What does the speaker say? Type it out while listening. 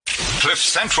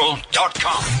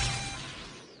CliffCentral.com.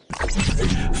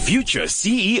 Future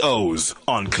CEOs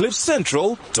on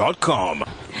CliffCentral.com.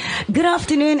 Good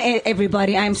afternoon,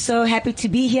 everybody. I'm so happy to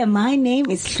be here. My name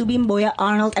is Mboya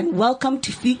Arnold, and welcome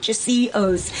to Future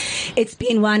CEOs. It's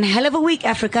been one hell of a week,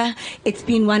 Africa. It's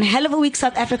been one hell of a week,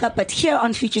 South Africa. But here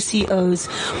on Future CEOs,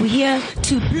 we're here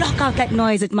to block out that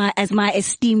noise, as my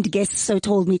esteemed guest so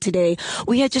told me today.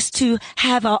 We're here just to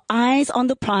have our eyes on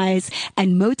the prize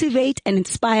and motivate and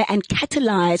inspire and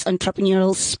catalyze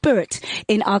entrepreneurial spirit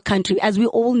in our country. As we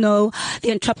all know, the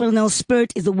entrepreneurial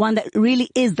spirit is the one that really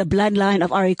is the bloodline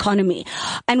of our economy.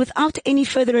 And without any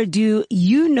further ado,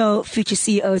 you know, future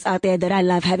CEOs out there, that I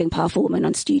love having powerful women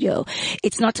on studio.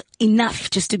 It's not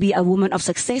enough just to be a woman of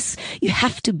success. You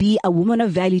have to be a woman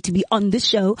of value to be on this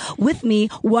show with me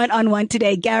one-on-one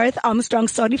today. Gareth Armstrong,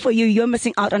 sorry for you. You're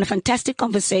missing out on a fantastic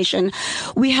conversation.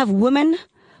 We have women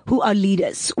who are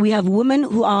leaders. We have women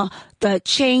who are the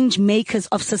change makers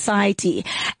of society.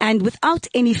 And without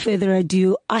any further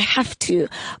ado, I have to,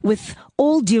 with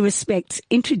all due respect,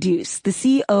 introduce the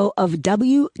CEO of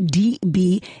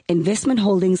WDB Investment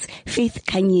Holdings, Faith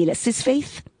Khanyile. Sis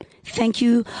Faith, thank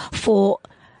you for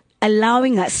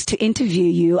allowing us to interview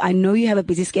you. I know you have a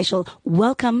busy schedule.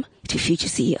 Welcome to Future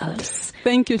CEOs.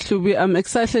 Thank you, Shubi. I'm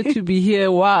excited to be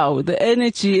here. Wow, the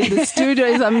energy in the studio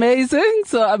is amazing.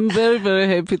 So I'm very, very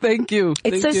happy. Thank you.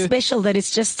 It's so special that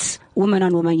it's just woman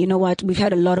on woman. You know what? We've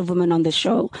had a lot of women on the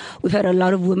show. We've had a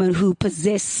lot of women who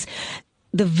possess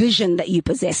the vision that you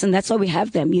possess, and that's why we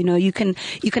have them. You know, you can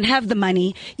have the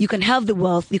money, you can have the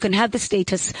wealth, you can have the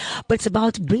status, but it's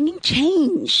about bringing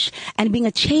change and being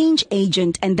a change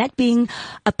agent, and that being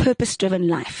a purpose-driven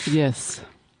life. Yes.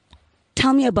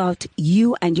 Tell me about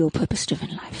you and your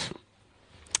purpose-driven life.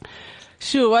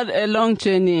 Sure. What a long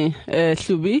journey,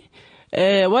 Shubi.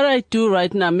 What I do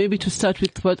right now, maybe to start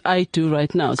with what I do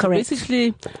right now. Correct. So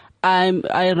basically, I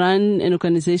run an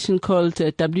organization called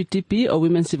WDB, or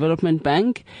Women's Development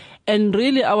Bank, and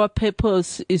really our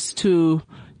purpose is to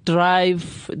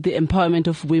drive the empowerment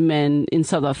of women in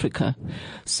South Africa.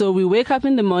 So we wake up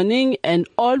in the morning and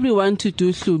all we want to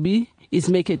do, Hlubi, is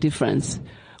make a difference.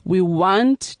 We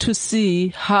want to see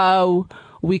how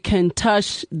we can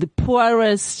touch the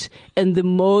poorest and the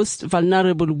most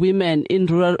vulnerable women in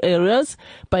rural areas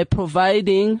by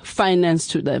providing finance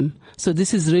to them. So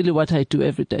this is really what I do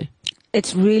every day.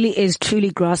 It really is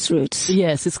truly grassroots.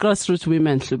 Yes, it's grassroots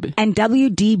women, Shubi. And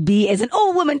WDB is an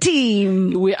all-woman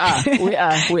team. We are.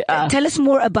 Tell us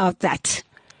more about that.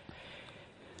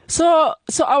 So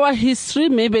our history,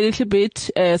 maybe a little bit.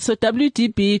 So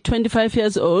WDB, 25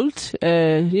 years old,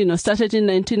 started in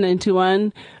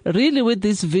 1991, really with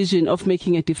this vision of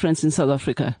making a difference in South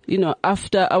Africa. You know,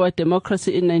 after our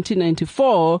democracy in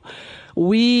 1994,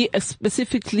 we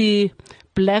specifically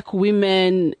Black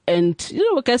women and,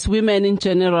 I guess women in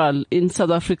general in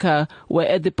South Africa were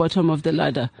at the bottom of the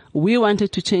ladder. We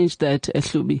wanted to change that,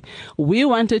 Hlubi. We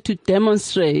wanted to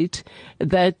demonstrate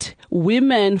that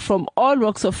women from all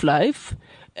walks of life,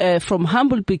 from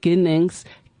humble beginnings,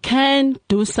 can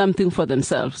do something for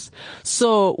themselves.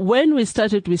 So when we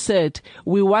started, we said,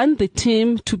 we want the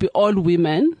team to be all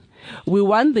women. We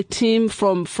want the team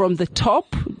from the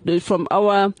top, from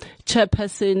our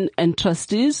chairperson and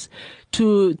trustees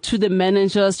to the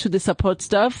managers, to the support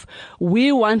staff.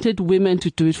 We wanted women to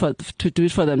do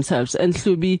it for themselves. And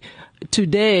Hlubi,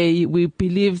 today we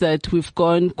believe that we've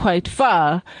gone quite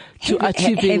far to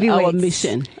achieving our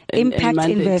mission. Impact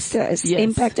investors. Yes.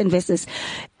 Impact investors.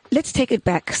 Let's take it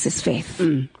back, Sis Faith,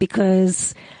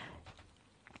 because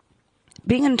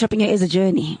being an entrepreneur is a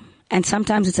journey, and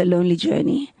sometimes it's a lonely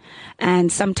journey.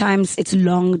 And sometimes it's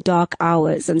long, dark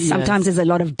hours. And sometimes there's a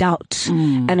lot of doubt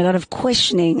and a lot of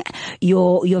questioning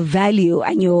your value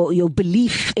and your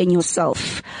belief in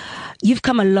yourself. You've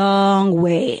come a long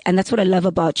way. And that's what I love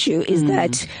about you, is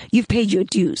that you've paid your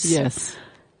dues. Yes.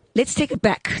 Let's take it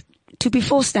back to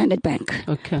before Standard Bank.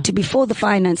 Okay. To before the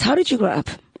finance. How did you grow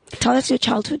up? Tell us your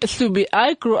childhood. Hlubi,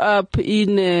 I grew up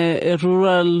in a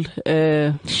rural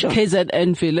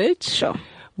KZN village. Sure.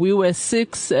 We were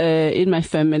 6 in my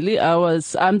family.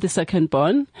 I'm the second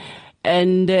born.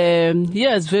 And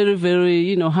yes, very,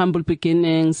 very, humble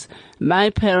beginnings.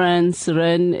 My parents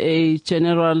ran a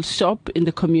general shop in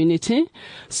the community.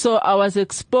 So I was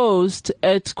exposed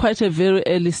at quite a very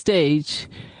early stage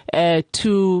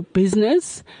to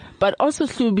business, but also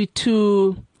to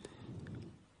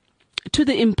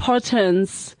the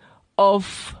importance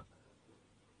of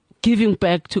giving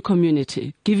back to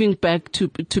community, giving back to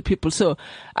people. So,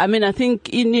 I think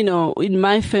in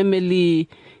my family,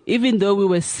 even though we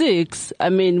were 6,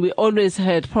 we always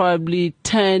had probably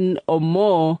 10 or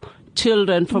more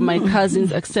children from my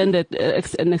cousins,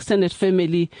 an extended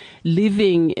family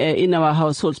living in our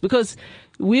households, because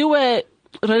we were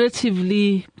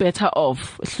relatively better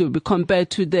off compared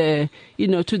to the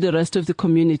rest of the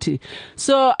community.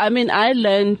 So, I mean, I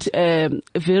learned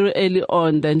very early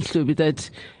on then, that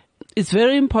it's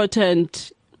very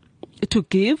important to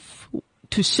give,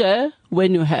 to share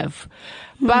when you have.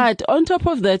 But on top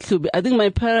of that, I think my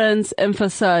parents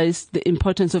emphasized the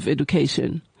importance of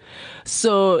education.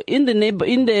 So in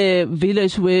the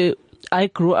village where I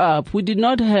grew up, we did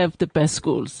not have the best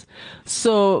schools.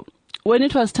 So when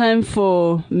it was time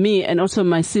for me and also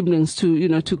my siblings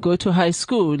to go to high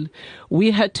school,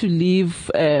 we had to leave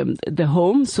the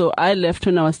home. So I left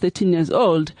when I was 13 years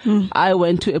old. I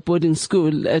went to a boarding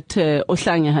school at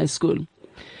Ohlange High School.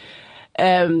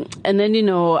 And then,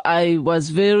 I was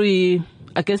very,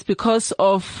 I guess because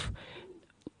of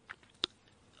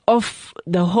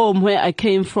the home where I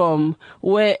came from,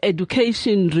 where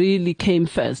education really came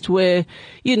first, where,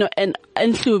 and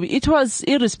it was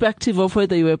irrespective of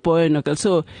whether you were a boy or a girl.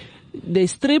 So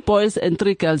there's 3 boys and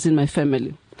 3 girls in my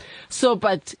family. So,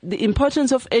 but the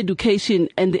importance of education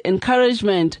and the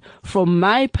encouragement from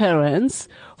my parents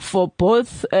for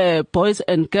both boys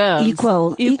and girls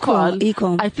equal,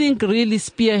 I think really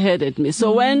spearheaded me.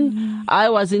 So when I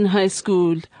was in high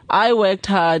school, I worked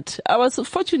hard. I was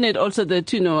fortunate also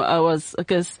that, I was, I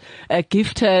guess,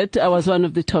 gifted. I was one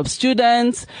of the top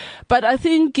students. But I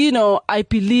think, I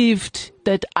believed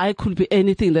that I could be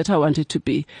anything that I wanted to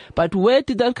be. But where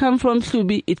did that come from,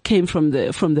 Hlubi? It came from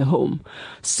the home.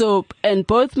 So, and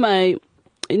both my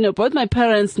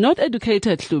parents, not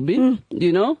educated,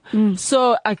 Hlubi,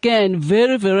 So again,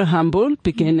 very, very humble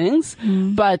beginnings.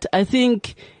 But I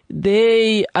think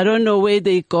I don't know where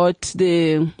they got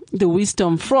the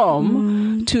wisdom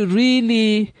from to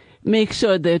really make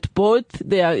sure that both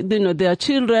their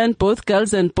children, both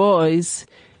girls and boys,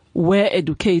 were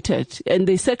educated, and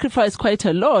they sacrificed quite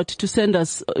a lot to send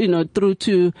us, through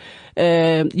to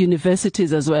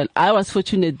universities as well. I was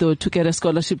fortunate though to get a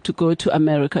scholarship to go to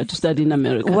America, to study in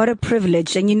America. What a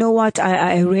privilege. And you know what?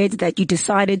 I read that you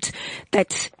decided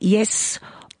that yes,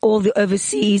 all the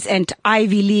overseas and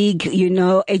Ivy League,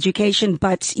 education,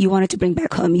 but you wanted to bring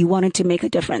back home. You wanted to make a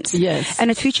difference. Yes.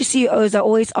 And at Future CEOs, I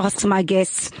always ask my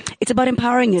guests, it's about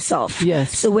empowering yourself.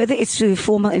 Yes. So whether it's through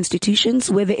formal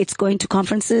institutions, whether it's going to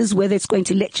conferences, whether it's going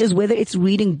to lectures, whether it's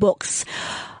reading books,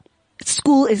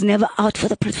 school is never out for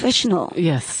the professional.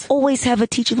 Yes. Always have a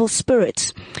teachable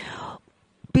spirit.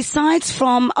 Besides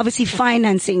from obviously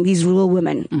financing these rural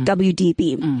women,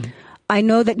 WDB, I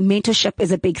know that mentorship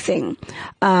is a big thing.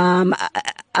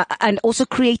 And also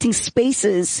creating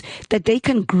spaces that they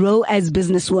can grow as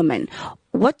businesswomen.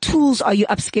 What tools are you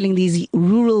upskilling these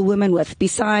rural women with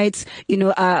besides,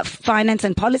 finance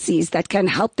and policies that can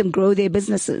help them grow their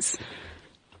businesses?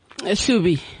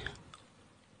 Shubi,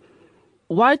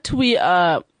 what we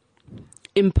are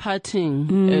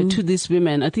imparting to these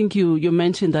women, I think you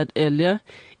mentioned that earlier,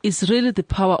 is really the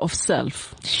power of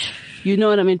self. You know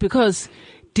what I mean? Because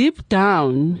deep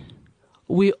down,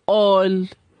 we all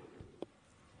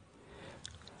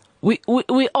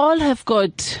have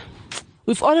got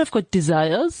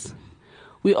desires.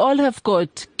 We all have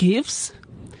got gifts.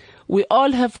 We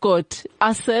all have got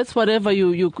assets, whatever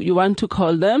you want to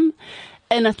call them.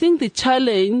 And I think the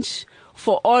challenge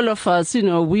for all of us,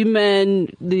 women,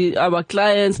 our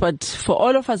clients, but for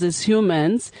all of us as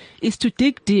humans, is to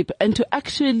dig deep and to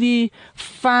actually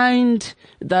find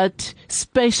that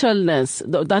specialness,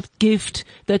 that gift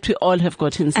that we all have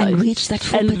got inside. And reach that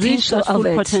full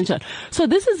potential. So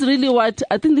this is really what,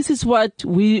 I think this is what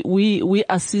we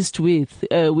assist with,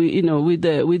 with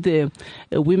the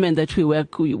women that we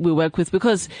work with,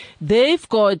 because they've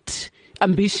got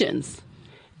ambitions.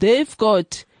 They've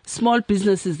got small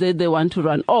businesses that they want to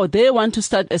run, or they want to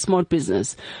start a small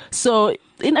business. So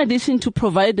in addition to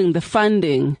providing the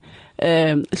funding,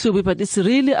 but it's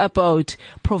really about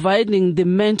providing the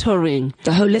mentoring,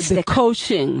 the holistic, the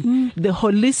coaching, the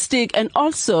holistic, and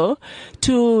also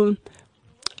to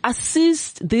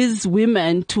assist these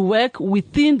women to work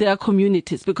within their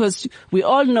communities, because we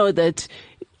all know that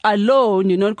alone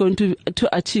you're not going to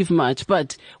achieve much.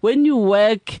 But when you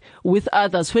work with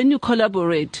others, when you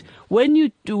collaborate, when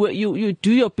you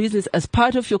do your business as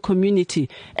part of your community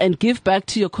and give back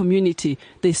to your community,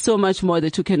 there's so much more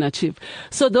that you can achieve.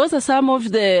 So those are some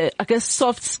of the, I guess,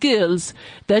 soft skills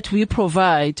that we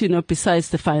provide, besides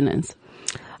the finance.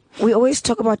 We always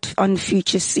talk about on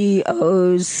Future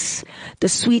CEOs the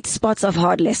sweet spots of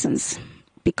hard lessons,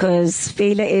 because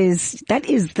failure is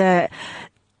the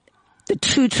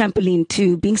true trampoline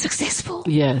to being successful.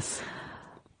 Yes.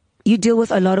 you deal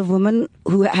with a lot of women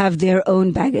who have their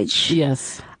own baggage.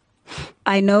 Yes.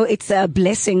 I know it's a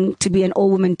blessing to be an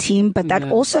all-woman team, but that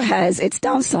also has its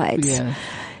downsides. Yeah.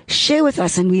 Share with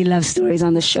us, and we love stories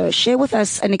on the show, share with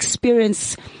us an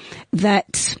experience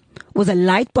that was a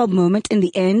light bulb moment in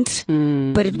the end,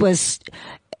 but it was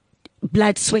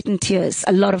blood, sweat, and tears,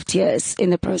 a lot of tears in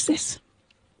the process.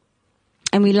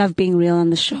 And we love being real on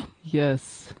the show.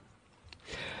 Yes.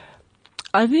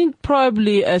 I think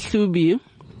probably Hlubi,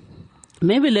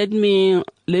 maybe let me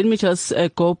just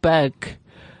go back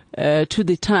to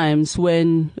the times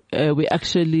when we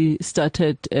actually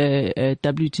started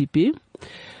WDB,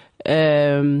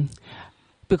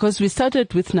 because we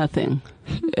started with nothing,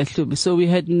 so we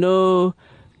had no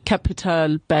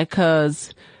capital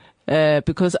backers,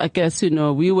 because I guess,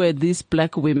 we were these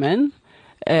black women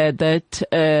that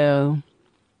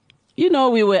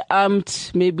we were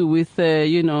armed maybe with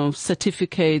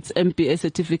certificates, MBA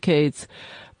certificates,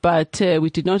 but we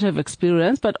did not have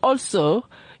experience. But also,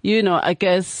 I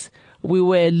guess we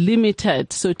were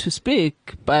limited, so to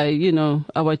speak, by,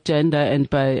 our gender and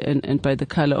by the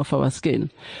color of our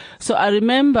skin. So I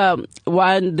remember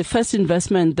the first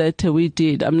investment that we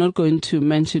did, I'm not going to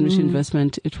mention which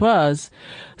investment it was.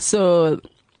 So,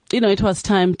 it was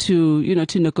time to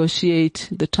negotiate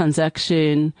the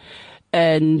transaction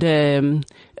and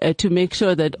to make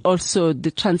sure that also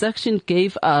the transaction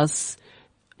gave us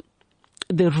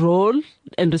the role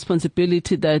and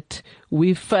responsibility that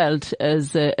we felt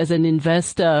as an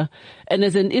investor and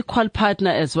as an equal partner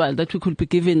as well, that we could be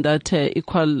given that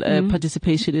equal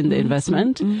participation in the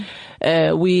investment.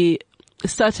 We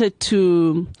started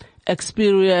to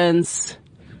experience,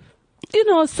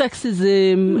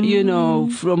 sexism,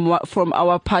 from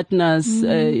our partners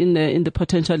in the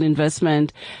potential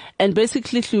investment, and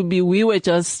basically we were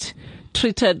just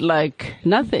treated like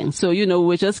nothing. So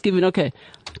we're just given, okay,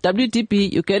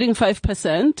 WDB, you're getting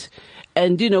 5%,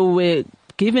 and we're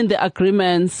given the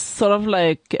agreements sort of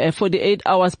like 48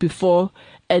 hours before,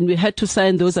 and we had to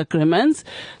sign those agreements.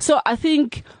 So I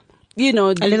think a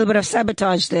little bit of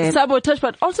sabotage there. Sabotage,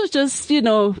 but also just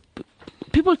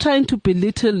people trying to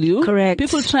belittle you. Correct.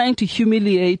 People trying to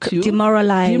humiliate you.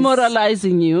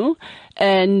 Demoralizing you.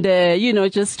 And,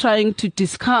 just trying to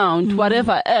discount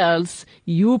whatever else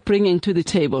you bringing to the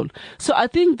table. So I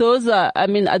think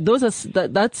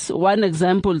that's one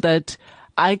example that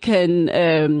I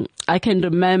can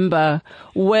remember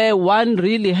where one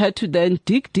really had to then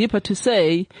dig deeper to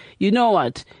say, you know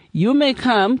what, you may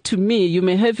come to me, you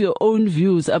may have your own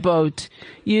views about,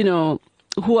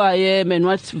 who I am and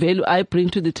what value I bring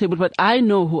to the table, but I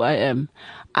know who I am.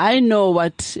 I know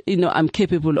what, I'm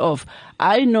capable of.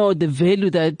 I know the value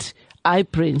that I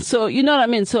bring. So, you know what I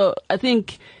mean? So I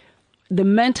think the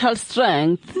mental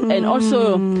strength and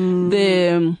also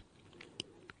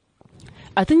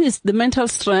I think it's the mental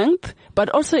strength, but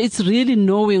also it's really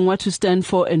knowing what to stand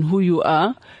for and who you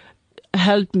are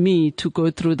helped me to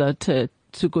go through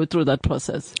that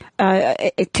process.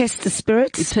 It tests the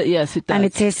spirit. Yes, it does. And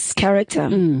it tests character.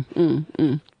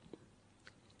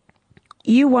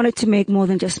 You wanted to make more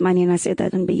than just money, and I said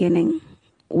that in the beginning.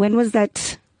 When was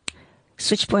that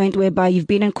switch point whereby you've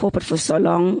been in corporate for so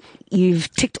long,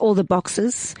 you've ticked all the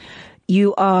boxes,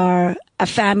 you are a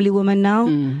family woman now,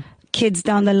 kids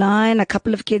down the line, a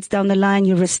couple of kids down the line,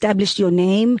 you've established your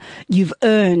name, you've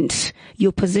earned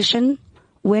your position.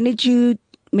 When did you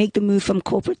make the move from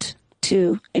corporate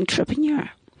to entrepreneur?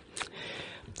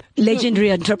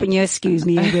 Legendary entrepreneur, excuse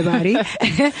me, everybody.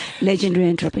 Legendary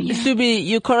entrepreneur.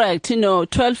 You're correct.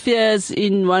 12 years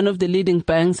in one of the leading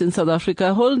banks in South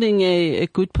Africa, holding a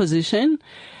good position.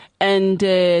 And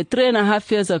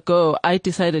 3.5 years ago, I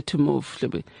decided to move.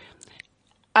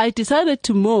 I decided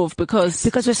to move because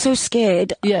we're so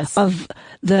scared of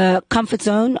the comfort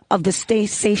zone, of the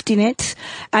safety net,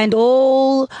 and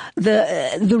all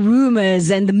the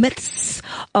rumors and the myths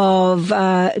of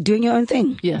doing your own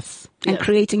thing. Yes. And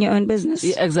creating your own business.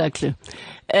 Yeah, exactly.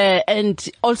 And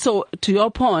also, to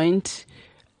your point,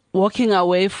 walking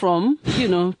away from,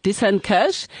 decent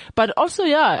cash, but also,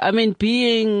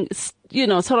 being,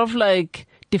 sort of like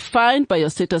defined by your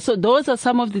status. So those are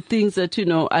some of the things that,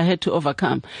 I had to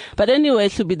overcome. But anyway,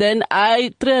 then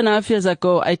 3.5 years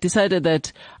ago, I decided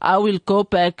that I will go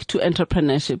back to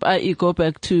entrepreneurship, i.e. go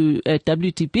back to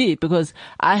WDB, because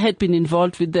I had been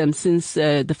involved with them since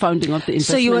the founding of the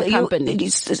investment company.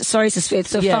 Sorry, Sis,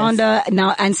 so founder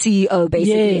now and CEO,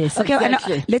 basically. Yes, okay,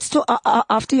 exactly. And let's talk,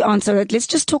 after you answer it, let's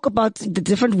just talk about the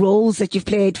different roles that you've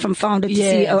played from founder to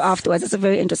CEO afterwards. That's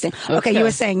very interesting. Okay, you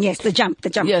were saying, the jump.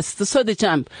 Yes, so the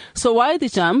jump. So why the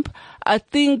jump? I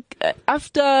think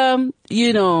after,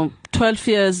 12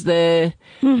 years there,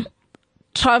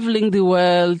 traveling the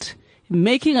world,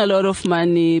 making a lot of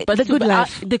money, but The good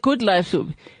life. The good life.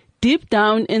 Deep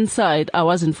down inside, I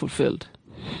wasn't fulfilled.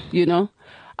 You know,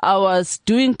 I was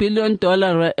doing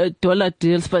billion-dollar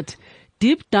deals, but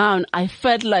deep down, I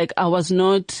felt like I was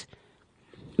not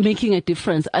making a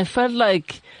difference. I felt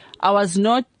like I was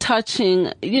not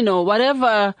touching, you know,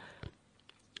 whatever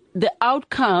the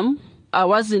outcome, I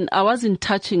wasn't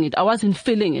touching it. I wasn't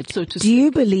feeling it, so to Do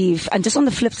you believe, and just on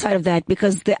the flip side of that,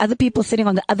 because there are other people sitting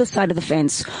on the other side of the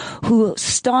fence who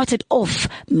started off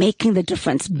making the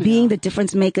difference, being the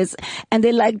difference makers, and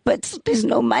they're like, but there's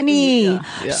no money.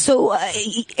 Yeah. So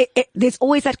there's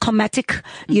always that chromatic,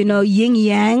 you know, yin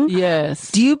yang.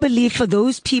 Yes. Do you believe for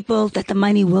those people that the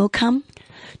money will come?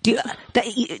 Do you,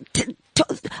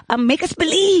 make us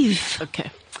believe. Okay.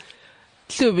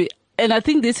 Hlubi, and I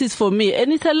think this is for me,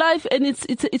 and it's a life, and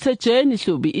it's a journey,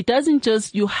 Hlubi. It doesn't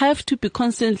just, you have to be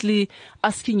constantly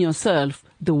asking yourself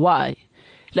the why.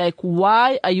 Like,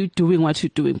 why are you doing what you're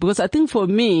doing? Because I think for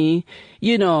me,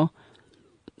 you know,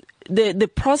 the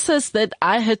process that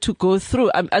I had to go through,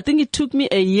 I think it took me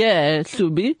a year,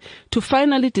 Hlubi, to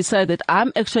finally decide that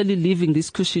I'm actually leaving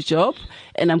this cushy job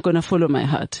and I'm going to follow my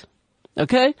heart.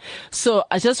 Okay? So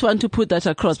I just want to put that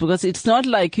across because it's not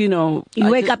like, you know. You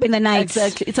wake up in the night.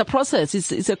 Exactly. It's a process.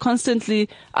 It's a constantly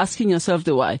asking yourself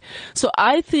the why. So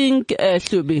I think,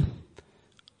 Hlubi,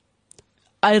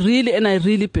 I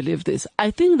really believe this.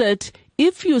 I think that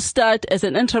if you start as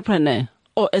an entrepreneur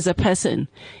or as a person,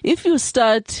 if you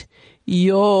start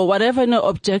your whatever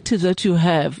objectives that you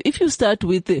have, if you start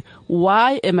with the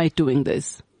why am I doing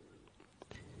this,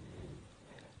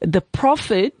 the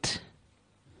profit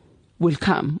will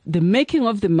come. The making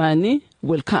of the money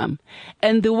will come.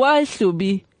 And the why,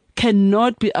 Hlubi,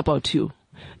 cannot be about you.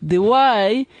 The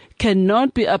why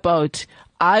cannot be about,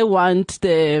 I want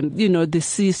the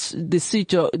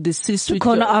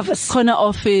corner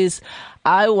office.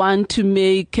 I want to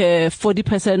make a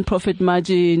 40% profit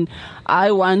margin.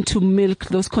 I want to milk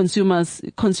those consumers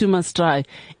dry.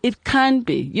 It can't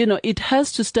be. You know, it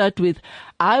has to start with,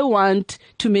 I want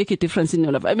to make a difference in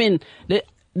your life. I mean,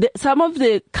 some of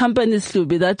the companies,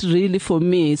 Hlubi, that really for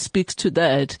me speaks to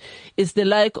that is the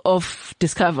like of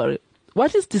Discovery.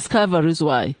 What is Discovery's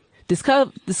why?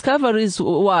 Discovery's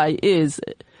why is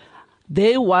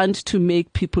they want to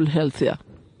make people healthier.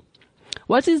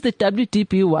 What is the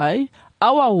WDB why?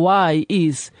 Our why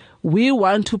is we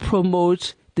want to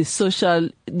promote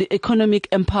the economic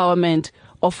empowerment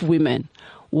of women.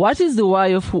 What is the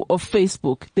why of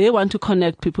Facebook? They want to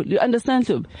connect people. You understand,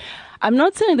 Hlubi? I'm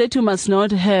not saying that you must not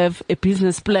have a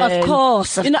business plan. Of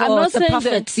course, I'm not the saying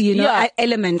profits, that,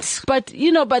 elements. But,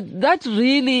 but that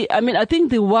really, I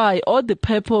think the why or the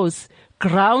purpose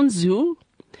grounds you,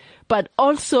 but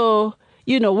also,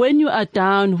 when you are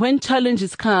down, when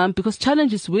challenges come, because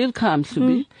challenges will come,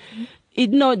 Hlubi,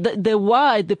 the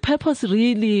why, the purpose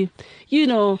really,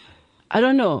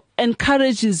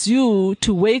 encourages you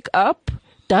to wake up,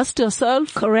 dust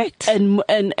yourself, correct, and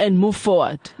move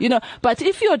forward. But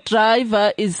if your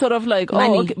driver is sort of like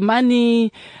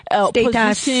money,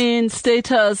 position,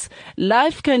 status,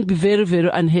 life can be very, very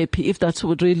unhappy if that's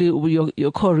what really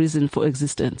your core reason for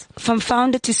existence. From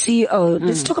founder to CEO,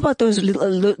 let's talk about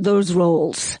those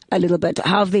roles a little bit.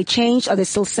 How have they changed? Are they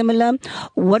still similar?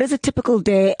 What is a typical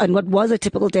day, and what was a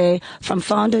typical day from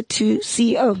founder to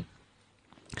CEO?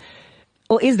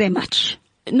 Or is there much?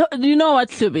 No, you know what,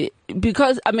 Hlubi?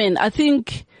 Because, I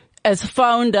think as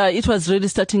founder, it was really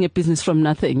starting a business from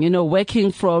nothing.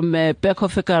 Working from back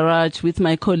of a garage with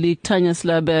my colleague, Tanya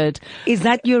Slabert. Is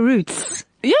that your roots?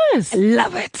 Yes.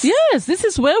 Love it. Yes, this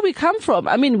is where we come from.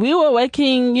 We were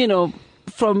working,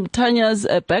 from Tanya's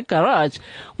back garage.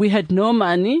 We had no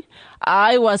money.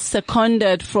 I was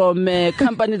seconded from a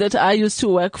company that I used to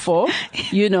work for,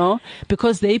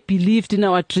 because they believed in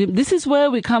our dream. This is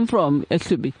where we come from,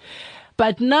 Hlubi.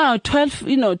 But now, 12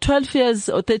 years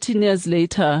or 13 years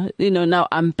later, now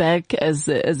I'm back as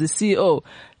a CEO.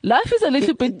 Life is a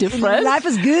little bit different. Life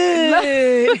is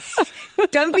good.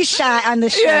 Don't be shy on the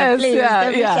show, yes, please.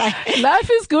 Yeah.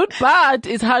 Life is good, but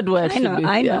it's hard work. I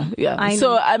know. Yeah.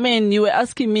 So, you were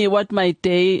asking me what my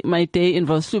day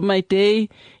involves. So my day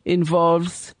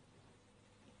involves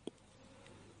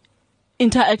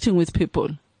interacting with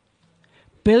people,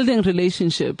 building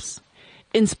relationships,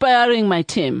 inspiring my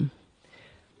team,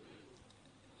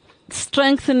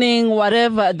 strengthening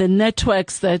whatever the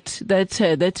networks that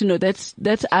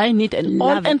I need and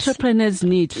all entrepreneurs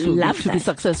need to be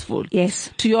successful. Yes.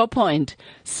 To your point,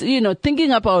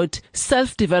 thinking about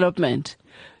self-development,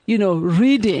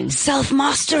 reading.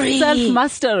 Self-mastery.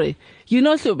 Hlubi.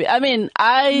 Hlubi,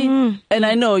 and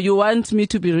I know you want me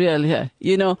to be real here.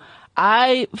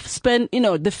 I spend,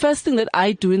 the first thing that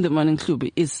I do in the morning,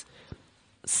 Klubi, is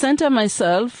center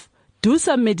myself, do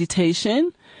some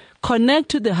meditation, connect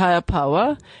to the higher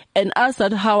power, and ask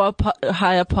that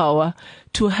higher power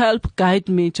to help guide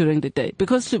me during the day.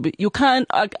 Because you can't,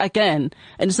 again,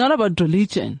 and it's not about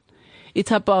religion.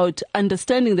 It's about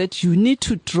understanding that you need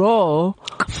to draw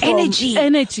energy,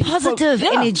 positive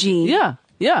energy.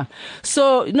 Yeah.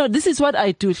 So, this is what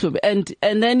I do, Hlubi.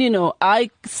 And then,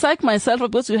 I psych myself up,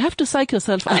 because you have to psych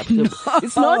yourself up.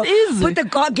 It's not easy. Put the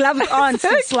gloves on,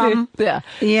 Swam. Yeah.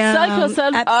 Psych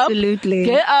yourself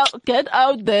absolutely. up. Get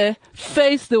out there,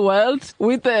 face the world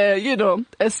with a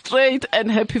straight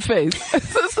and happy face.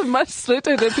 It's a much straight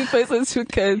and happy face as you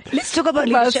can. Let's talk about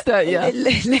leadership.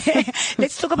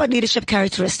 Let's talk about leadership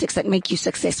characteristics that make you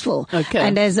successful. Okay.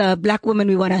 And as a black woman,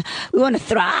 we want to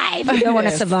thrive. We don't want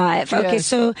to survive. Okay.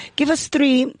 Yes. So give us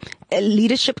 3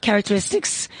 leadership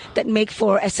characteristics that make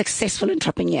for a successful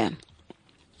entrepreneur.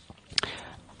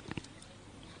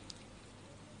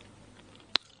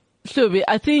 Hlubi,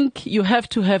 I think you have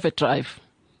to have a drive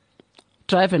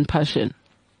and passion.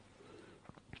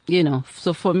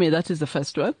 So for me, that is the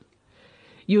first one.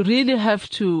 You really have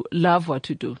to love what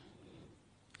you do.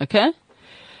 Okay?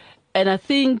 And I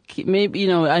think maybe,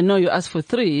 I know you asked for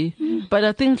 3, but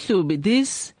I think, Hlubi,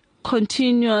 this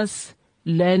continuous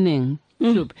learning,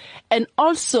 and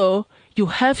also you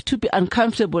have to be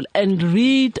uncomfortable and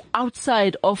read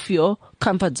outside of your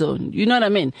comfort zone. You know what I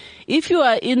mean? If you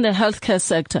are in the healthcare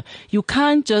sector, you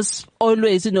can't just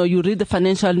always, you read the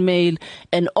Financial Mail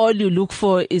and all you look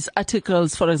for is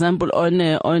articles, for example, on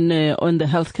the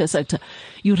healthcare sector.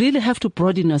 You really have to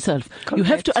broaden yourself. Correct. You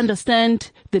have to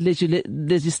understand the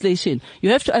legislation.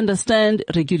 You have to understand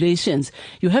regulations.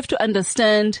 You have to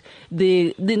understand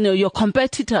your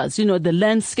competitors, the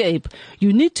landscape.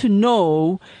 You need to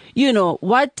know,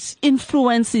 what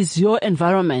influences your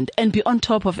environment and be on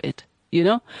top of it.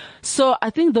 So I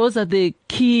think those are the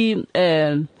key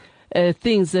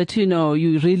things that,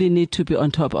 you really need to be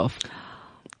on top of.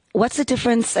 What's the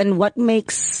difference and what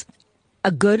makes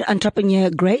a good entrepreneur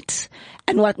great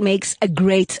and what makes a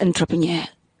great entrepreneur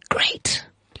great?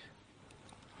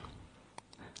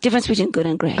 Difference between good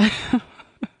and great.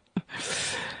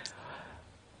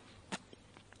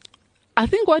 I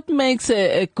think what makes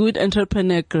a good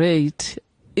entrepreneur great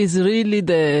is really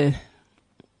the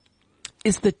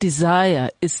desire,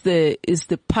 it's the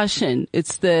passion,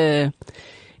 it's the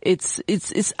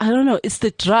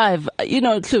drive.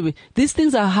 Hlubi, these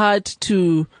things are hard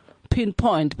to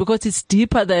pinpoint because it's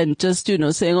deeper than just,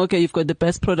 saying, okay, you've got the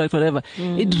best product, whatever.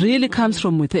 It really comes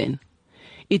from within.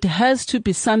 It has to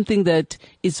be something that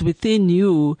is within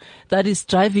you, that is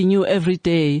driving you every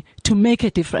day to make a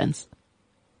difference.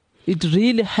 It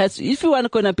really has. If you are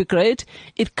going to be great,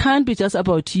 it can't be just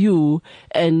about you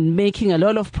and making a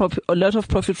lot of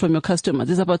profit from your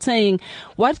customers. It's about saying,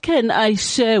 what can I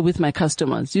share with my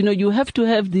customers? You have to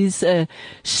have this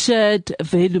shared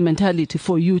value mentality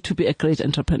for you to be a great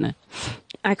entrepreneur.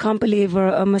 I can't believe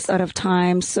we're almost out of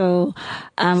time. So,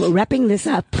 wrapping this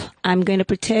up, I'm going to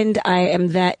pretend I am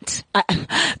that.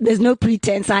 There's no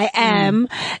pretense. I am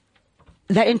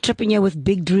that entrepreneur with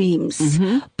big dreams,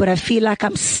 but I feel like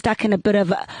I'm stuck in a bit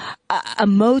of a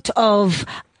moat of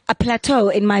a plateau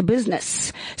in my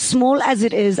business. Small as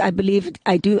it is, I believe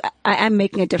I am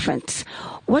making a difference.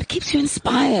 What keeps you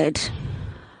inspired?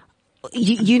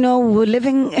 We're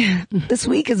living, this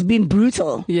week has been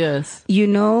brutal. Yes.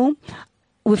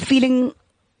 We're feeling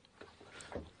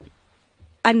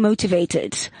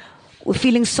unmotivated. We're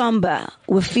feeling somber.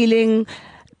 We're feeling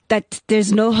that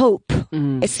there's no hope,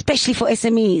 especially for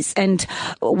SMEs. And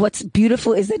what's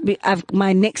beautiful is that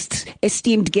my next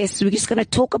esteemed guest, we're just going to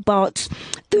talk about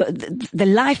the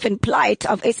life and plight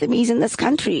of SMEs in this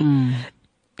country.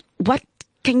 What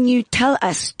can you tell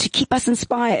us to keep us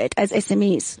inspired as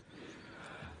SMEs?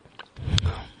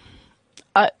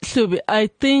 Hlubi, I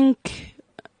think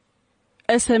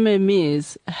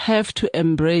SMEs have to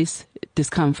embrace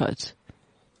discomfort.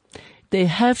 They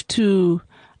have to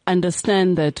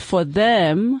understand that for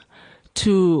them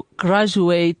to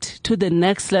graduate to the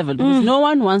next level, because no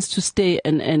one wants to stay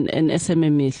an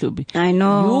SME, Hlubi. I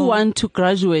know. You want to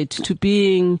graduate to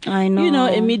being,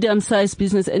 a medium-sized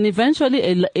business and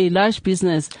eventually a large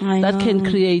business that can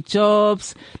create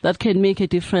jobs, that can make a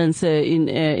difference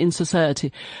in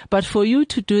society. But for you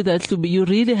to do that, Hlubi, you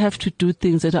really have to do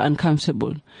things that are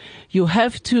uncomfortable. You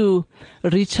have to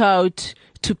reach out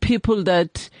to people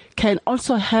that can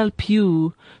also help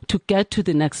you to get to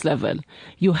the next level.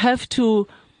 You have to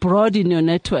broaden your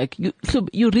network.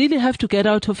 You really have to get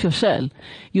out of your shell.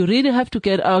 You really have to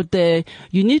get out there.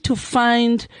 You need to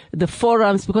find the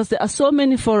forums, because there are so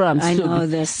many forums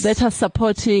that are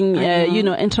supporting,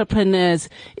 entrepreneurs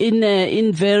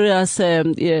in various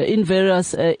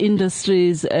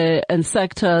industries and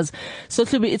sectors. So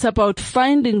it's about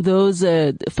finding those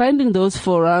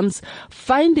forums,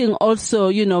 finding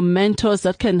also, mentors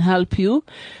that can help you,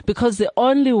 because the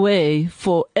only way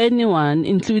for anyone,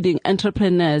 including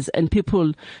entrepreneurs and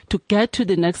people, to get to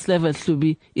the next level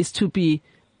is to be,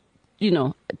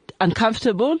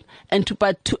 uncomfortable, and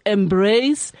to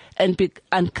embrace and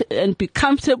be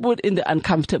comfortable in the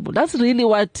uncomfortable. That's really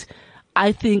what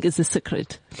I think is the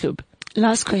secret, Hlub.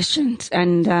 Last question,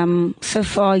 and so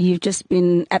far you've just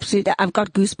been absolutely. I've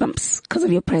got goosebumps because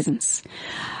of your presence.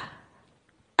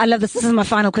 I love this. This is my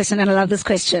final question, and I love this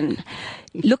question.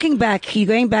 Looking back, you're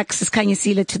going back, Sis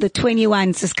Khanyile, to the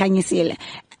 21, Sis Khanyile.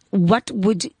 What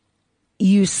would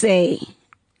you say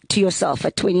to yourself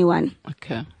at 21?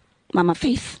 Okay. Mama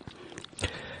Faith.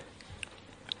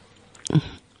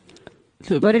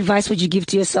 What advice would you give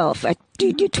to yourself at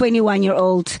your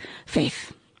 21-year-old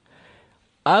Faith?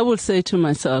 I would say to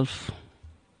myself,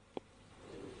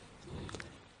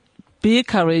 be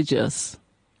courageous.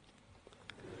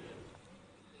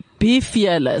 Be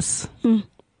fearless.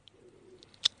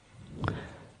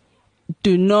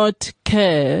 Do not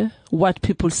care what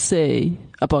people say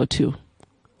about you.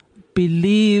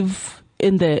 Believe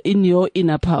in your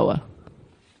inner power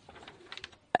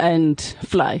and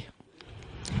fly.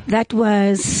 That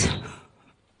was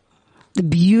the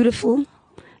beautiful,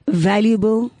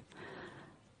 valuable,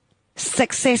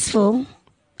 successful,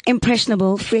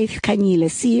 impressionable Faith Khanyile,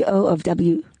 CEO of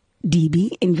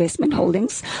WDB Investment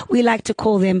Holdings. We like to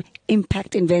call them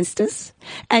impact investors.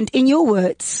 And in your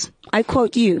words, I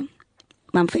quote you,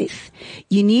 Mom Faith,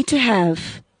 you need to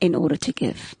have in order to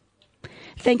give.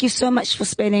 Thank you so much for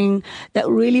spending that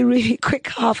really, really quick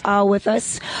half hour with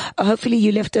us. Hopefully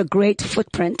you left a great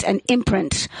footprint and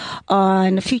imprint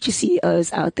on future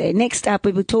CEOs out there. Next up,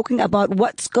 we'll be talking about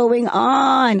what's going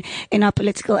on in our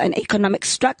political and economic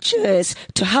structures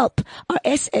to help our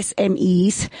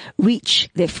SSMEs reach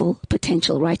their full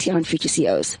potential right here on Future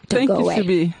CEOs. Don't go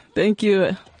away. Thank you,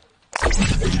 Shubi. Thank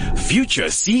you.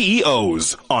 Future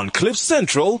CEOs on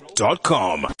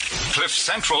CliffCentral.com.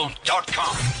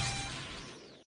 CliffCentral.com.